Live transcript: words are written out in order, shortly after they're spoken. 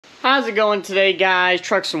How's it going today, guys?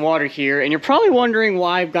 Trucks and Water here, and you're probably wondering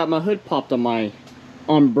why I've got my hood popped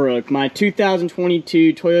on Brook, my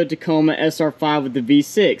 2022 Toyota Tacoma SR5 with the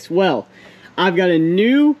V6. Well, I've got a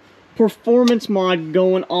new performance mod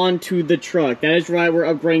going onto the truck. That is right, we're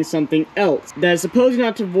upgrading something else. That is supposed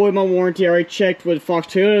not to void my warranty. I already checked with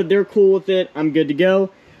Fox Toyota, they're cool with it, I'm good to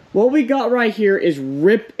go. What we got right here is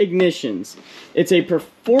Ripp ignitions. It's a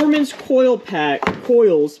performance coil pack,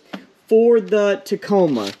 coils for the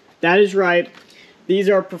Tacoma. That is right. These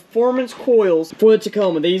are performance coils for the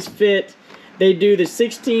Tacoma. These fit. They do the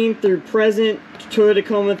 16 through present Toyota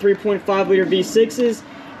Tacoma 3.5 liter V6s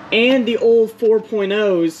and the old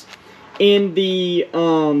 4.0s in the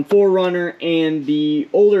 4Runner and the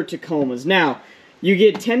older Tacomas. Now, you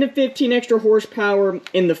get 10 to 15 extra horsepower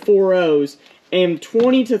in the 4.0s and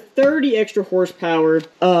 20 to 30 extra horsepower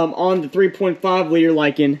on the 3.5 liter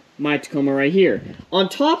like in my Tacoma right here. On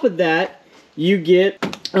top of that, you get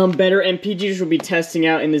better MPGs, which we'll be testing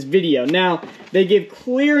out in this video. Now, they give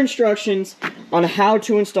clear instructions on how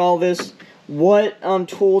to install this, what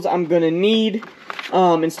tools I'm going to need,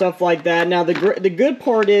 and stuff like that. Now, the good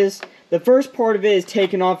part is, the first part of it is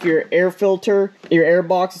taking off your air filter, your air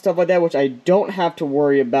box and stuff like that, which I don't have to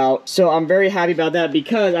worry about. So I'm very happy about that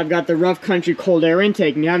because I've got the Rough Country cold air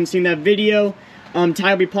intake. And if you haven't seen that video, tag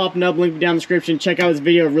will be popping up, link down in the description. Check out this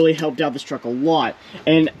video, it really helped out this truck a lot.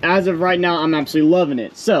 And as of right now, I'm absolutely loving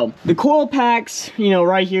it. So, the coil packs, you know,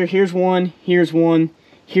 right here, here's one, here's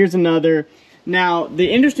another. Now,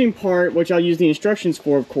 the interesting part, which I'll use the instructions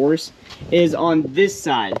for, of course, is on this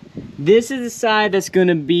side. This is the side that's going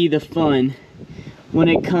to be the fun when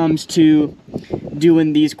it comes to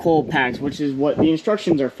doing these coil packs, which is what the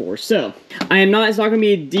instructions are for. So, it's not going to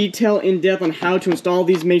be a detail in depth on how to install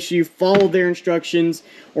these. Make sure you follow their instructions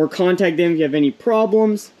or contact them if you have any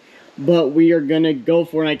problems. But we are going to go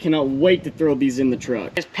for it, and I cannot wait to throw these in the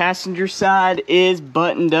truck. This passenger side is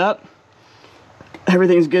buttoned up.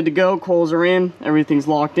 Everything's good to go, coils are in, everything's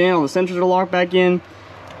locked in, all the sensors are locked back in.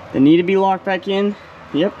 They need to be locked back in,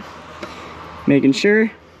 yep. Making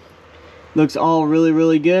sure. Looks all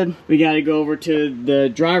really good. We gotta go over to the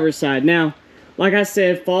driver's side. Now, like I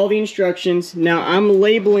said, follow the instructions. Now, I'm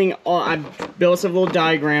labeling, I built us a little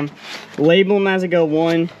diagram. Label them as I go,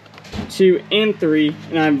 1, 2, and 3.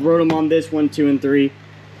 And I wrote them on this 1, 2, and 3.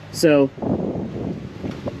 So,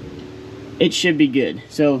 it should be good.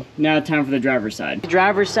 So now time for the driver's side. The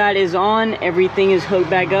driver's side is on, everything is hooked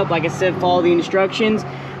back up. Like I said, follow the instructions.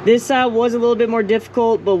 This side was a little bit more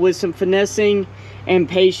difficult, but with some finessing and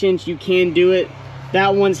patience, you can do it.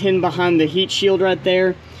 That one's hidden behind the heat shield right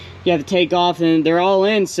there. You have to take off, and they're all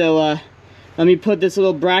in. So let me put this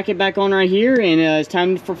little bracket back on right here, and it's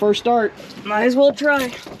time for first start. Might as well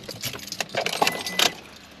try.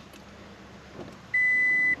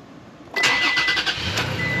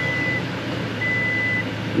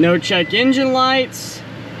 No check engine lights.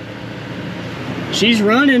 She's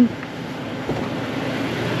running.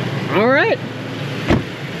 All right.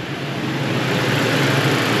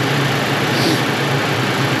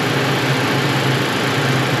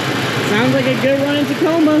 Sounds like a good run in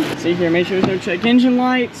Tacoma. See here, make sure there's no check engine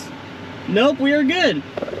lights. Nope, we are good.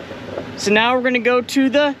 So now we're gonna go to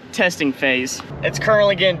the testing phase. It's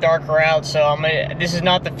currently getting darker out, so this is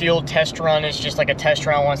not the fuel test run, it's just like a test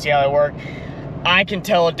run. I wanna see how they work. I can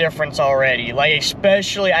tell a difference already. Like,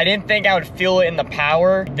 especially, I didn't think I would feel it in the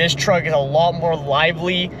power. This truck is a lot more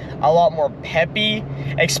lively, a lot more peppy,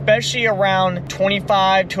 especially around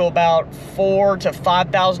 25 to about 4,000 to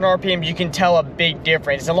 5,000 RPM. You can tell a big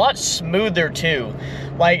difference. It's a lot smoother too.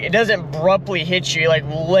 Like, it doesn't abruptly hit you, it like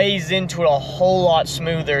lays into it a whole lot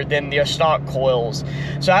smoother than the stock coils.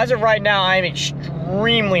 So as of right now, I'm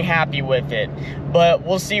extremely happy with it. But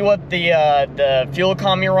we'll see what the fuel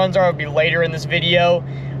economy runs are. It'll be later in this video.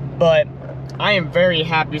 But I am very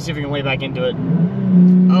happy to see if we can lay back into it.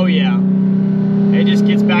 Oh yeah. It just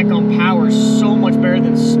gets back on power so much better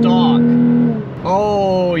than stock.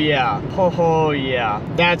 Oh yeah. Oh yeah.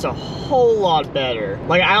 That's a whole lot better.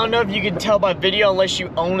 Like, I don't know if you can tell by video unless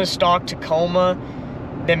you own a stock Tacoma.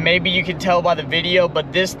 Then maybe you can tell by the video.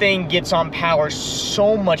 But this thing gets on power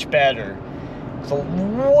so much better. It's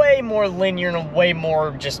way more linear and way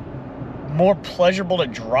more more pleasurable to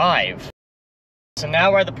drive. So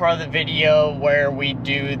now we're at the part of the video where we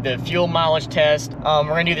do the fuel mileage test. We're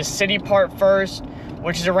gonna do the city part first,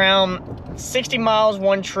 which is around 60 miles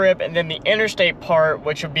one trip, and then the interstate part,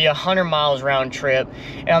 which would be 100 miles round trip.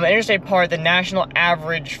 And on the interstate part, the national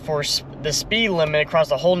average for the speed limit across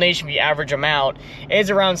the whole nation, if you average them out, is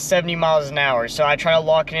around 70 miles an hour. So I try to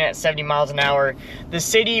lock it in at 70 miles an hour. The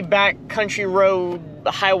city backcountry road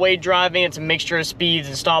highway driving, it's a mixture of speeds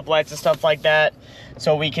and stoplights and stuff like that.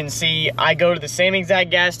 so we can see I go to the same exact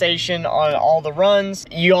gas station on all the runs.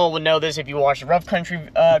 You all would know this if you watched the Rough Country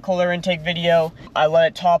cold air intake video. I let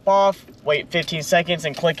it top off, wait 15 seconds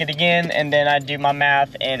and click it again, and then I do my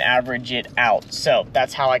math and average it out. So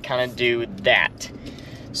that's how I kind of do that.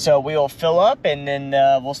 So we will fill up and then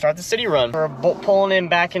we'll start the city run. We're pulling in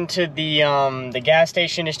back into the gas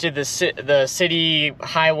station, just did the city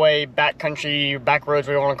highway, backcountry, back roads,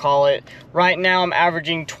 whatever you want to call it. Right now I'm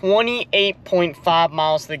averaging 28.5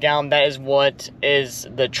 miles to the gallon. That is what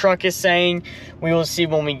the truck is saying. We will see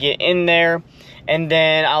when we get in there. And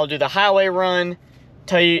then I'll do the highway run,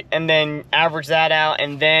 tell you, and then average that out,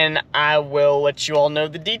 and then I will let you all know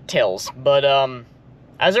the details. But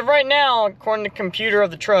as of right now, according to the computer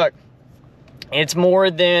of the truck, it's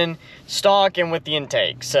more than stock and with the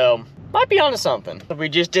intake. So, might be onto something. We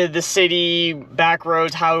just did the city, back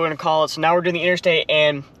roads, how we want to call it. So now we're doing the interstate,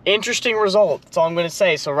 and interesting result. That's all I'm going to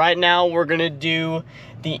say. So right now, we're going to do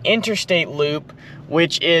the interstate loop,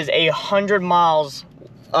 which is 100 miles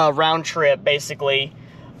round trip, basically.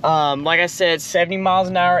 Like I said, 70 miles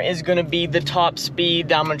an hour is going to be the top speed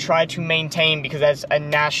that I'm going to try to maintain, because that's a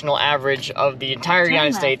national average of the entire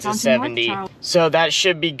United States is 70. So that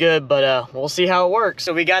should be good, but we'll see how it works.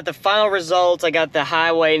 So we got the final results. I got the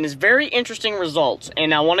highway, and it's very interesting results,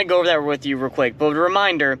 and I want to go over that with you real quick. But a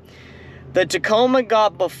reminder, the Tacoma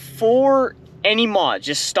got, before any mods,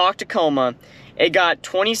 just stock Tacoma, it got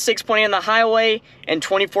 26.8 on the highway and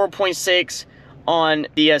 24.6 on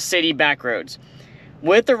the city back roads.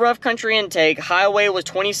 With the rough country intake, highway was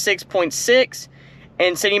 26.6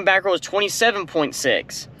 and city and back road was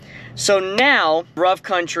 27.6. So now, rough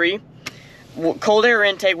country, cold air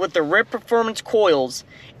intake with the Ripp performance coils,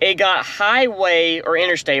 it got highway, or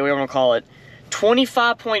interstate, whatever you want to call it,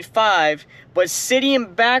 25.5, but city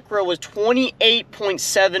and back road was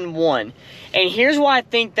 28.71. And here's why I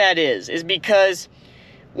think that is because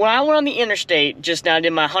when I went on the interstate just now, I did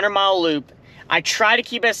my 100-mile loop, I try to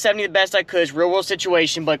keep it at 70 the best I could. It's a real world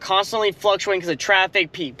situation, but constantly fluctuating because of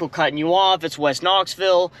traffic, people cutting you off, it's West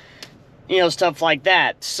Knoxville, you know, stuff like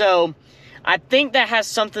that. So I think that has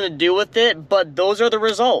something to do with it, but those are the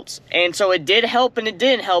results. And so it did help and it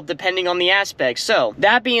didn't help depending on the aspect. So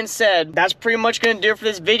that being said, that's pretty much going to do it for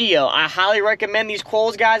this video. I highly recommend these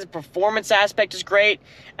coils, guys. The performance aspect is great.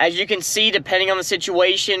 As you can see, depending on the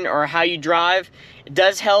situation or how you drive, it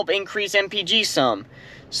does help increase MPG some.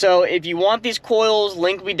 So if you want these coils,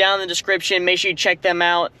 link will be down in the description. Make sure you check them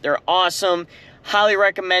out. They're awesome. Highly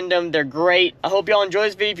recommend them. They're great. I hope y'all enjoy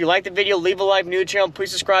this video. If you like the video, leave a like, new to the channel.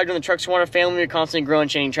 Please subscribe to the Trucks and Water family. We're constantly growing,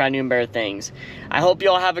 changing, trying new and better things. I hope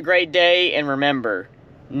y'all have a great day. And remember,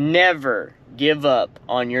 never give up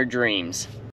on your dreams.